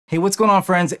Hey, what's going on,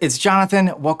 friends? It's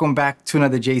Jonathan. Welcome back to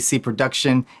another JC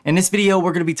production. In this video,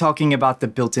 we're going to be talking about the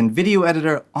built-in video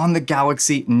editor on the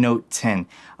Galaxy Note 10.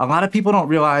 A lot of people don't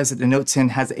realize that the Note 10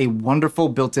 has a wonderful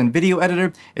built-in video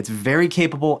editor. It's very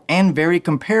capable and very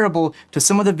comparable to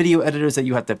some of the video editors that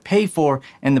you have to pay for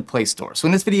in the Play Store. So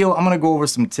in this video, I'm going to go over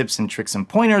some tips and tricks and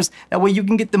pointers. That way you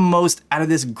can get the most out of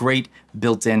this great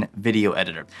built-in video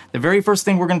editor. The very first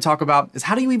thing we're going to talk about is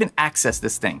how do you even access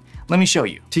this thing? Let me show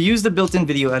you. To use the built-in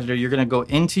video editor, you're going to go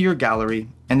into your gallery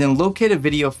and then locate a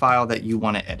video file that you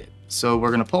want to edit. So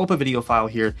we're going to pull up a video file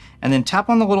here and then tap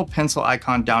on the little pencil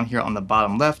icon down here on the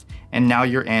bottom left, and now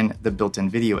you're in the built-in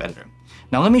video editor.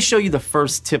 Now let me show you the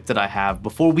first tip that I have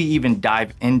before we even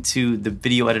dive into the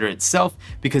video editor itself,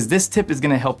 because this tip is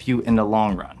going to help you in the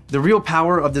long run. The real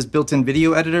power of this built-in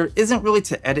video editor isn't really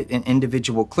to edit an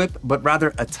individual clip, but rather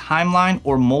a timeline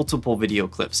or multiple video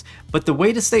clips. But the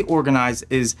way to stay organized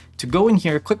is to go in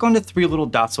here, click on the three little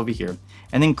dots over here,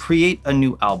 and then create a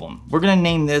new album. We're going to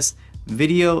name this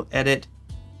Video Edit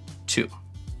 2.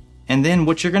 And then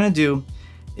what you're going to do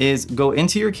is go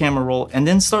into your camera roll and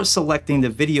then start selecting the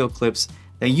video clips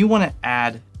that you want to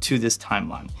add to this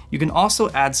timeline. You can also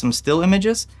add some still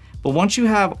images, but once you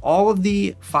have all of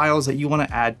the files that you want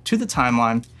to add to the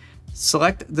timeline,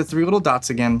 select the three little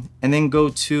dots again, and then go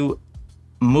to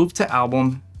Move to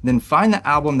Album, then find the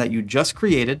album that you just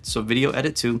created, so Video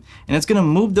Edit 2, and it's going to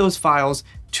move those files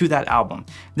to that album.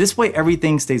 This way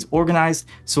everything stays organized,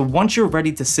 so once you're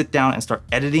ready to sit down and start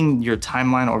editing your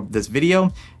timeline or this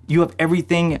video, you have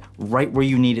everything right where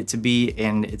you need it to be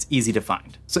and it's easy to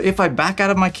find. So if I back out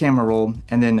of my camera roll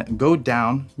and then go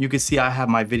down, you can see I have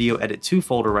my Video Edit 2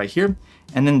 folder right here,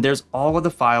 and then there's all of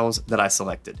the files that I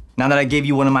selected. Now that I gave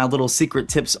you one of my little secret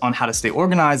tips on how to stay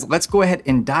organized, let's go ahead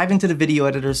and dive into the video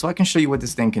editor so I can show you what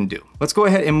this thing can do. Let's go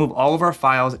ahead and move all of our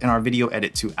files in our Video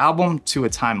Edit 2 album to a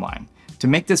timeline. To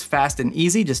make this fast and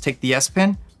easy, just take the S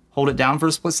Pen, hold it down for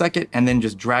a split second, and then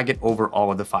just drag it over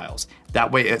all of the files.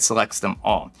 That way it selects them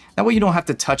all. That way you don't have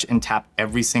to touch and tap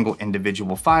every single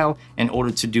individual file in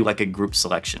order to do like a group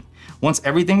selection. Once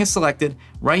everything is selected,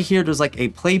 right here there's like a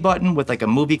play button with like a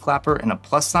movie clapper and a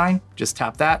plus sign. Just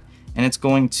tap that and it's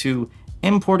going to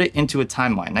import it into a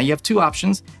timeline. Now you have two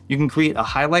options. You can create a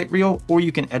highlight reel or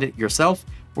you can edit yourself.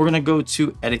 We're gonna go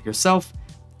to edit yourself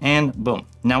and boom.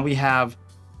 Now we have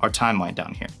our timeline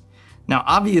down here. Now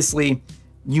obviously,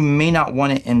 you may not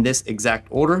want it in this exact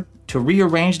order. To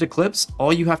rearrange the clips,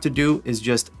 all you have to do is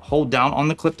just hold down on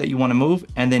the clip that you want to move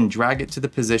and then drag it to the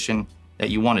position that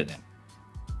you want it in.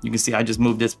 You can see I just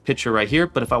moved this picture right here,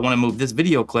 but if I want to move this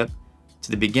video clip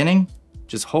to the beginning,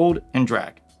 just hold and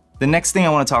drag. The next thing I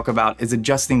want to talk about is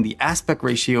adjusting the aspect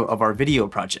ratio of our video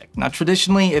project. Now,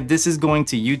 traditionally, if this is going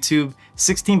to YouTube,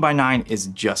 16:9 is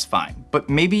just fine. But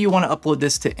maybe you want to upload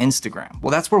this to Instagram. Well,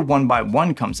 that's where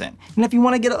 1:1 comes in. And if you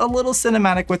want to get a little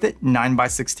cinematic with it,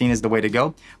 9:16 is the way to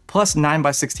go. Plus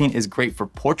 9:16 is great for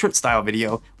portrait style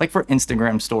video, like for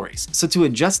Instagram stories. So to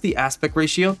adjust the aspect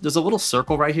ratio, there's a little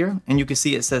circle right here, and you can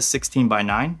see it says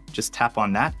 16:9. Just tap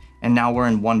on that. And now we're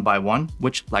in 1:1,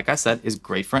 which, like I said, is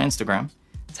great for Instagram.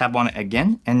 Tap on it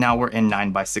again, and now we're in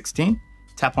 9:16.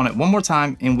 Tap on it one more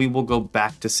time, and we will go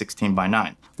back to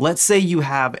 16:9. Let's say you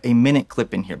have a minute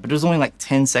clip in here, but there's only like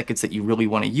 10 seconds that you really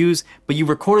want to use, but you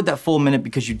recorded that full minute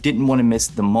because you didn't want to miss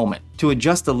the moment. To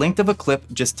adjust the length of a clip,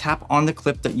 just tap on the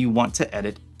clip that you want to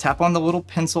edit, tap on the little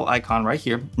pencil icon right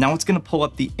here. Now it's going to pull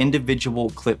up the individual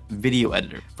clip video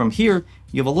editor. From here,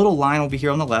 you have a little line over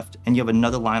here on the left, and you have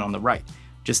another line on the right.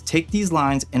 Just take these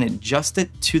lines and adjust it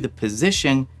to the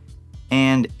position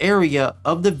and area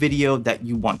of the video that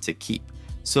you want to keep.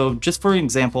 So just for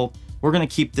example, we're gonna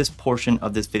keep this portion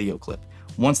of this video clip.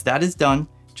 Once that is done,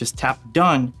 just tap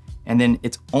done, and then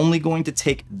it's only going to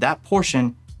take that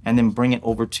portion and then bring it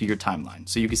over to your timeline.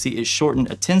 So you can see it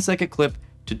shortened a 10-second clip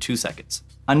to 2 seconds.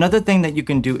 Another thing that you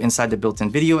can do inside the built-in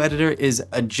video editor is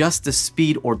adjust the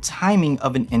speed or timing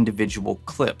of an individual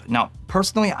clip. Now,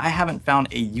 personally, I haven't found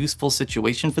a useful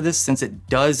situation for this since it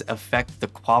does affect the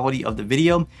quality of the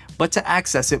video, but to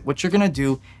access it, what you're gonna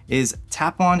do is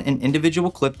tap on an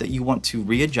individual clip that you want to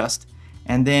readjust,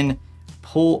 and then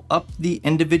pull up the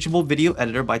individual video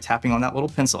editor by tapping on that little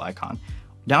pencil icon.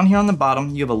 Down here on the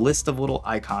bottom, you have a list of little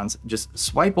icons. Just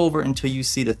swipe over until you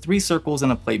see the 3 circles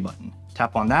and a play button.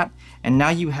 Tap on that, and now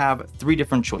you have 3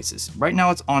 different choices. Right now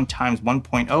it's on times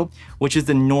 1.0, which is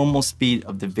the normal speed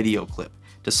of the video clip.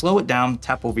 To slow it down,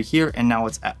 tap over here, and now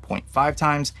it's at 0.5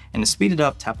 times, and to speed it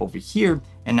up, tap over here,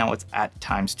 and now it's at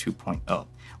times 2.0.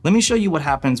 Let me show you what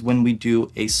happens when we do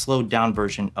a slowed down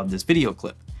version of this video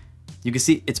clip. You can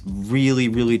see it's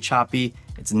really choppy,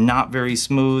 it's not very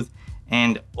smooth,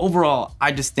 And overall,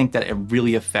 I just think that it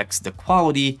really affects the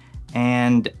quality,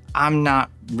 and I'm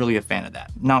not really a fan of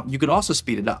that. Now, you could also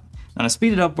speed it up. Now to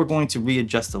speed it up, we're going to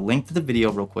readjust the length of the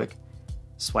video real quick,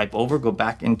 swipe over, go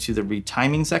back into the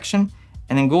retiming section,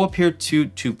 and then go up here to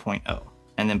 2.0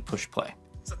 and then push play.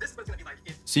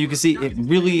 So you can see it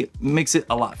really makes it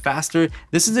a lot faster.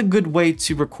 This is a good way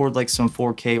to record like some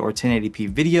 4K or 1080p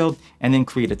video and then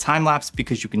create a time lapse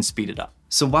because you can speed it up.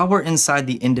 So while we're inside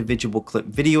the individual clip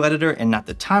video editor and not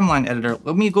the timeline editor,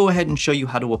 let me go ahead and show you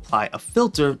how to apply a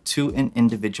filter to an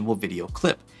individual video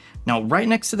clip. Now, right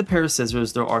next to the pair of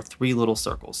scissors, there are 3 little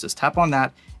circles. Just tap on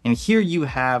that, and here you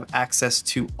have access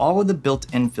to all of the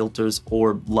built-in filters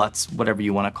or LUTs, whatever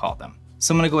you want to call them.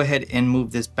 So I'm going to go ahead and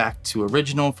move this back to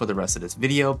original for the rest of this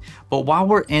video. But while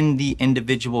we're in the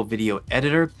individual video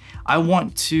editor, I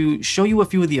want to show you a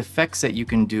few of the effects that you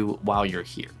can do while you're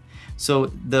here. So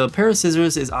the pair of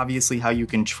scissors is obviously how you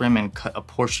can trim and cut a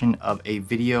portion of a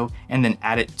video and then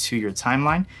add it to your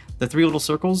timeline. The 3 little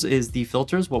circles is the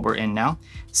filters, what we're in now.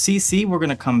 CC, we're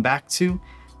gonna come back to.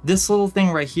 This little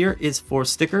thing right here is for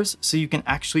stickers, so you can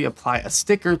actually apply a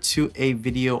sticker to a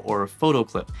video or a photo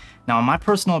clip. Now, in my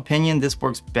personal opinion, this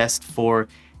works best for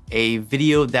a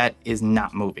video that is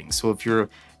not moving. So if you're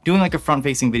doing like a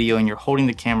front-facing video and you're holding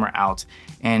the camera out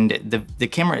and the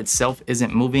camera itself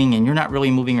isn't moving and you're not really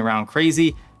moving around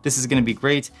crazy, this is gonna be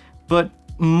great. But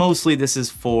mostly this is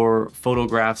for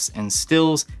photographs and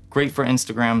stills, great for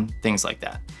Instagram, things like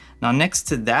that. Now, next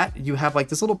to that, you have like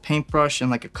this little paintbrush and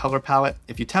like a color palette.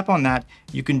 If you tap on that,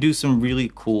 you can do some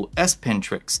really cool S Pen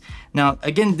tricks. Now,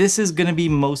 again, this is gonna be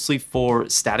mostly for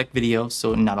static video,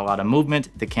 so not a lot of movement.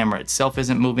 The camera itself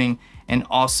isn't moving, and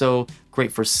also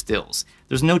great for stills.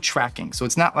 There's no tracking, so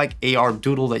it's not like AR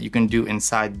Doodle that you can do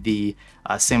inside the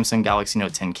Samsung Galaxy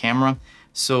Note 10 camera.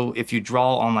 So if you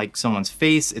draw on like someone's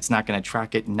face, it's not gonna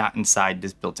track it, not inside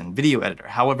this built-in video editor.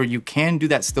 However, you can do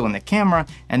that still in the camera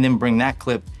and then bring that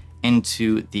clip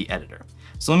into the editor.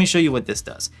 So let me show you what this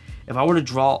does. If I were to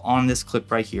draw on this clip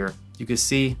right here, you can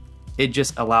see it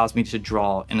just allows me to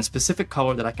draw in a specific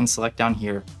color that I can select down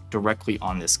here directly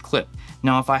on this clip.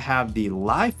 Now, if I have the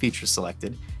live feature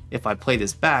selected, if I play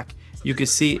this back, you can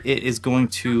see it is going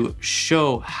to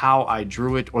show how I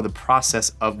drew it or the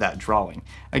process of that drawing.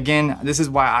 Again, this is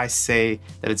why I say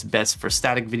that it's best for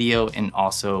static video and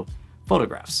also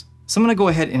photographs. So I'm gonna go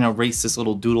ahead and erase this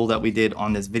little doodle that we did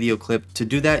on this video clip. To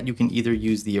do that, you can either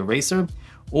use the eraser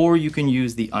or you can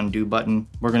use the undo button.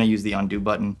 We're gonna use the undo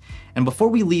button. And before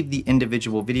we leave the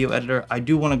individual video editor, I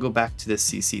do wanna go back to this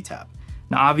CC tab.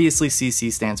 Now, obviously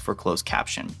CC stands for closed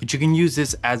caption, but you can use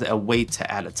this as a way to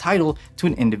add a title to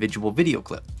an individual video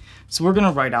clip. So we're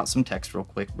gonna write out some text real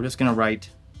quick. We're just gonna write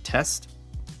test,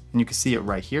 and you can see it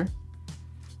right here.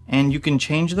 And you can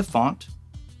change the font.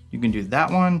 You can do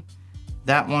that one,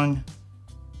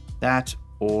 that,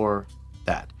 or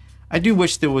that. I do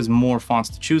wish there was more fonts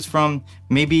to choose from.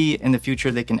 Maybe in the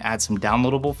future they can add some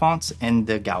downloadable fonts in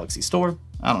the Galaxy Store.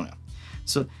 I don't know.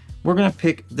 So we're gonna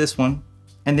pick this one,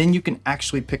 and then you can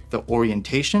actually pick the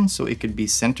orientation. So it could be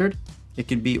centered, it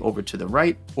could be over to the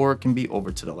right, or it can be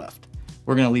over to the left.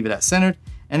 We're gonna leave it at centered,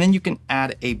 and then you can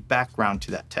add a background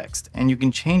to that text, and you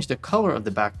can change the color of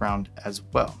the background as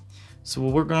well. So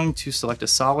we're going to select a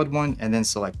solid one and then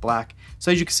select black.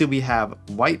 So as you can see, we have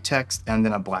white text and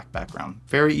then a black background.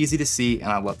 Very easy to see, and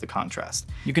I love the contrast.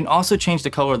 You can also change the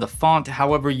color of the font.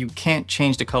 However, you can't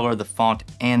change the color of the font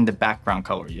and the background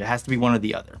color. It has to be one or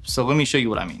the other. So let me show you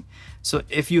what I mean. So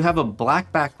if you have a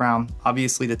black background,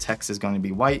 obviously the text is going to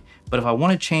be white, but if I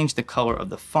want to change the color of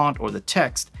the font or the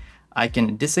text, I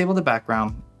can disable the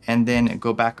background and then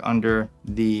go back under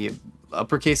the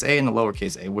uppercase A and the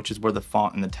lowercase a, which is where the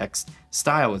font and the text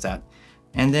style is at.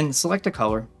 And then select a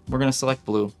color. We're gonna select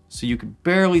blue, so you can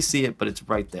barely see it, but it's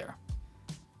right there.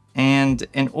 And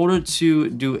in order to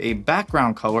do a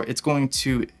background color, it's going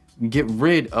to get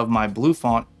rid of my blue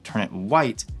font, turn it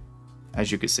white,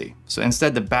 as you can see. So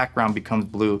instead the background becomes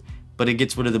blue, but it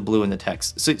gets rid of the blue in the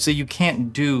text. So you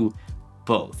can't do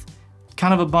both.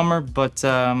 Kind of a bummer, but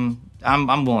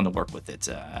I'm willing to work with it.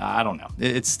 I don't know.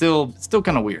 It's still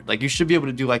kind of weird. Like, you should be able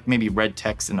to do like maybe red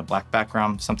text in a black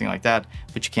background, something like that,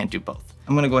 but you can't do both.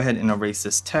 I'm gonna go ahead and erase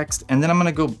this text, and then I'm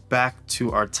gonna go back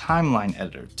to our timeline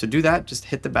editor. To do that, just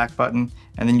hit the back button,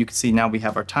 and then you can see now we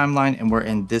have our timeline and we're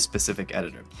in this specific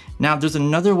editor. Now, there's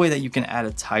another way that you can add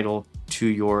a title to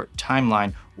your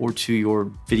timeline or to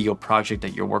your video project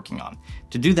that you're working on.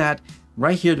 To do that,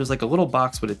 right here, there's like a little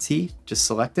box with a T, just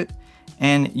select it.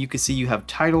 And you can see you have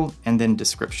title and then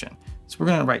description. So we're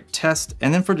gonna write test,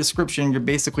 and then for description, you're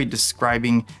basically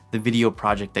describing the video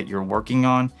project that you're working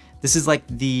on. This is like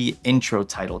the intro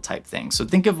title type thing. So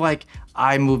think of like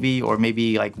iMovie or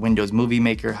maybe like Windows Movie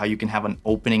Maker, how you can have an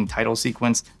opening title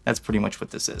sequence. That's pretty much what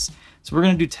this is. So we're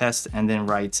gonna do test and then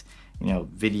write,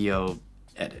 video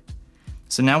edit.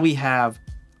 So now we have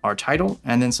our title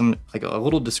and then some like a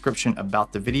little description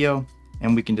about the video,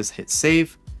 and we can just hit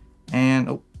save.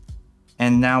 And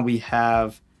now we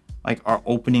have like our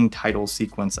opening title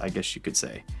sequence, I guess you could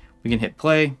say. We can hit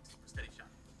play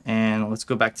and let's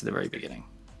go back to the very beginning.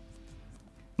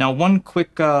 Now, one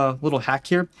quick little hack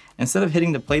here, instead of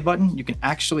hitting the play button, you can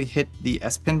actually hit the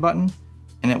S Pen button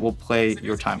and it will play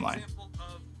your timeline.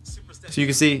 So you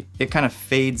can see it kind of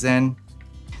fades in.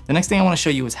 The next thing I want to show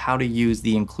you is how to use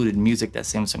the included music that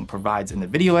Samsung provides in the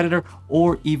video editor,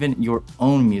 or even your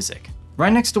own music.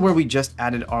 Right next to where we just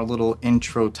added our little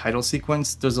intro title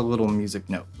sequence, there's a little music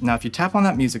note. Now, if you tap on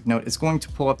that music note, it's going to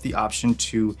pull up the option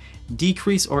to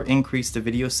decrease or increase the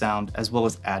video sound, as well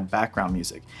as add background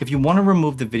music. If you want to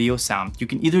remove the video sound, you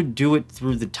can either do it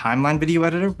through the timeline video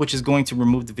editor, which is going to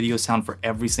remove the video sound for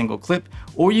every single clip,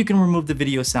 or you can remove the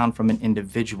video sound from an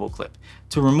individual clip.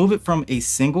 To remove it from a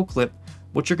single clip,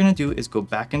 what you're going to do is go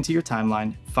back into your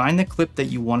timeline, find the clip that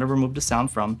you want to remove the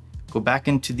sound from, go back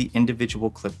into the individual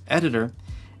clip editor,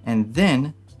 and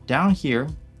then down here,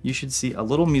 you should see a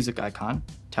little music icon.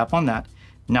 Tap on that.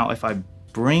 Now, if I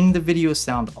bring the video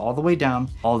sound all the way down,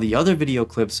 all the other video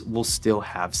clips will still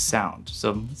have sound.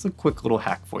 So it's a quick little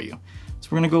hack for you. So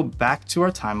we're gonna go back to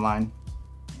our timeline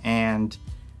and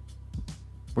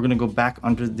we're gonna go back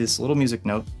under this little music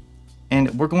note and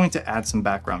we're going to add some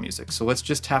background music. So let's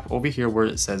just tap over here where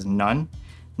it says none.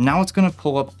 Now it's going to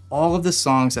pull up all of the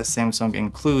songs that Samsung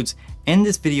includes in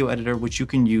this video editor, which you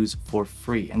can use for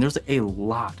free. And there's a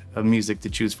lot of music to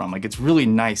choose from. Like, it's really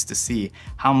nice to see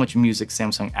how much music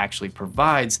Samsung actually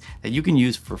provides that you can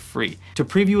use for free. To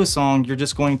preview a song, you're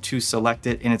just going to select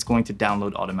it and it's going to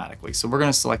download automatically. So we're going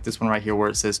to select this one right here where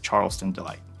it says Charleston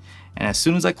Delight. And as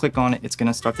soon as I click on it, it's going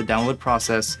to start the download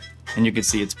process and you can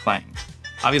see it's playing.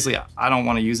 Obviously, I don't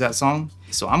want to use that song.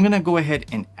 So I'm going to go ahead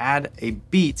and add a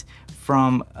beat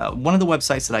from one of the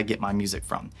websites that I get my music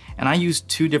from. And I use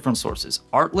two different sources,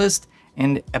 Artlist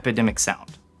and Epidemic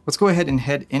Sound. Let's go ahead and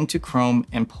head into Chrome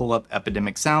and pull up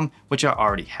Epidemic Sound, which I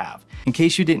already have. In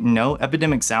case you didn't know,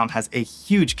 Epidemic Sound has a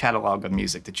huge catalog of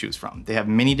music to choose from. They have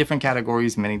many different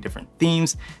categories, many different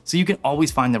themes, so you can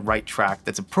always find the right track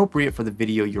that's appropriate for the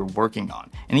video you're working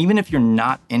on. And even if you're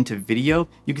not into video,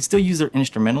 you can still use their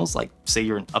instrumentals, like say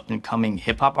you're an up-and-coming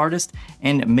hip-hop artist,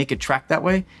 and make a track that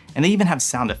way. And they even have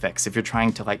sound effects if you're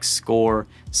trying to like score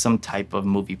some type of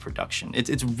movie production.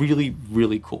 It's really,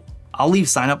 really cool. I'll leave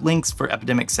sign-up links for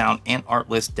Epidemic Sound and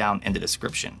Artlist down in the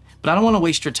description. But I don't want to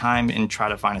waste your time and try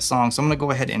to find a song, so I'm going to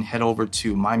go ahead and head over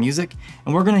to My Music,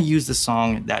 and we're going to use the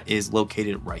song that is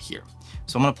located right here.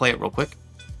 So I'm going to play it real quick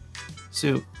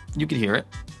so you can hear it.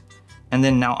 And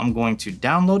then now I'm going to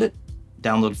download it,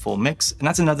 download full mix. And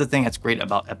that's another thing that's great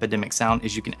about Epidemic Sound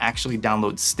is you can actually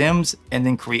download stems and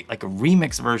then create like a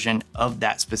remix version of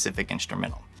that specific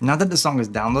instrumental. Now that the song is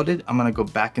downloaded, I'm gonna go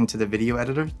back into the video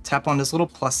editor, tap on this little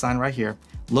plus sign right here,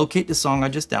 locate the song I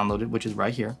just downloaded, which is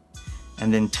right here,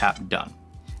 and then tap done.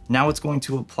 Now it's going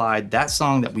to apply that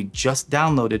song that we just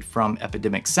downloaded from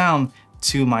Epidemic Sound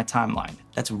to my timeline.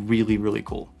 That's really, really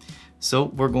cool. So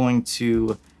we're going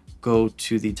to go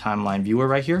to the timeline viewer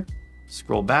right here,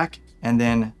 scroll back, and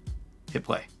then hit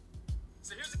play.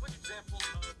 So here's a quick example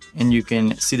and you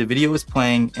can see the video is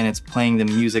playing and it's playing the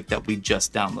music that we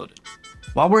just downloaded.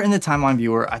 While we're in the timeline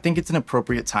viewer, I think it's an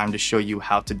appropriate time to show you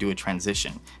how to do a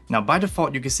transition. Now by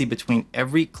default, you can see between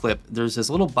every clip, there's this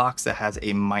little box that has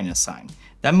a minus sign.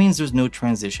 That means there's no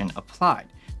transition applied.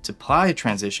 To apply a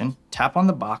transition, tap on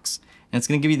the box and it's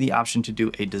gonna give you the option to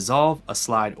do a dissolve, a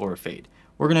slide, or a fade.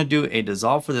 We're gonna do a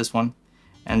dissolve for this one.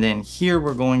 And then here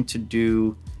we're going to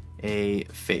do a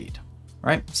fade,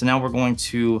 right? So now we're going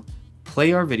to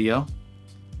play our video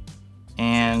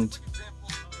and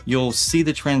you'll see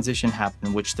the transition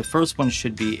happen, which the first one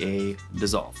should be a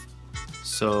dissolve.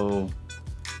 So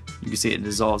you can see it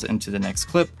dissolves into the next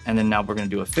clip and then now we're gonna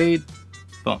do a fade,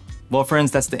 boom. Well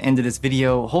friends, that's the end of this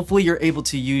video. Hopefully you're able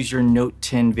to use your Note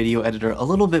 10 video editor a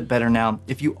little bit better now.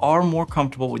 If you are more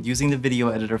comfortable with using the video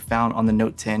editor found on the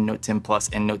Note 10, Note 10 Plus,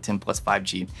 and Note 10 Plus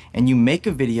 5G, and you make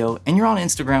a video and you're on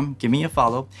Instagram, give me a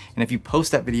follow. And if you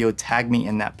post that video, tag me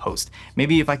in that post.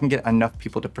 Maybe if I can get enough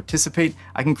people to participate,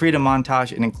 I can create a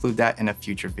montage and include that in a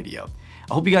future video.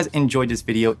 I hope you guys enjoyed this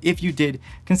video. If you did,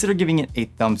 consider giving it a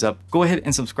thumbs up. Go ahead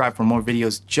and subscribe for more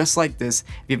videos just like this.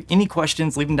 If you have any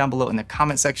questions, leave them down below in the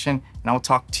comment section, and I'll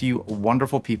talk to you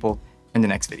wonderful people in the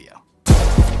next video.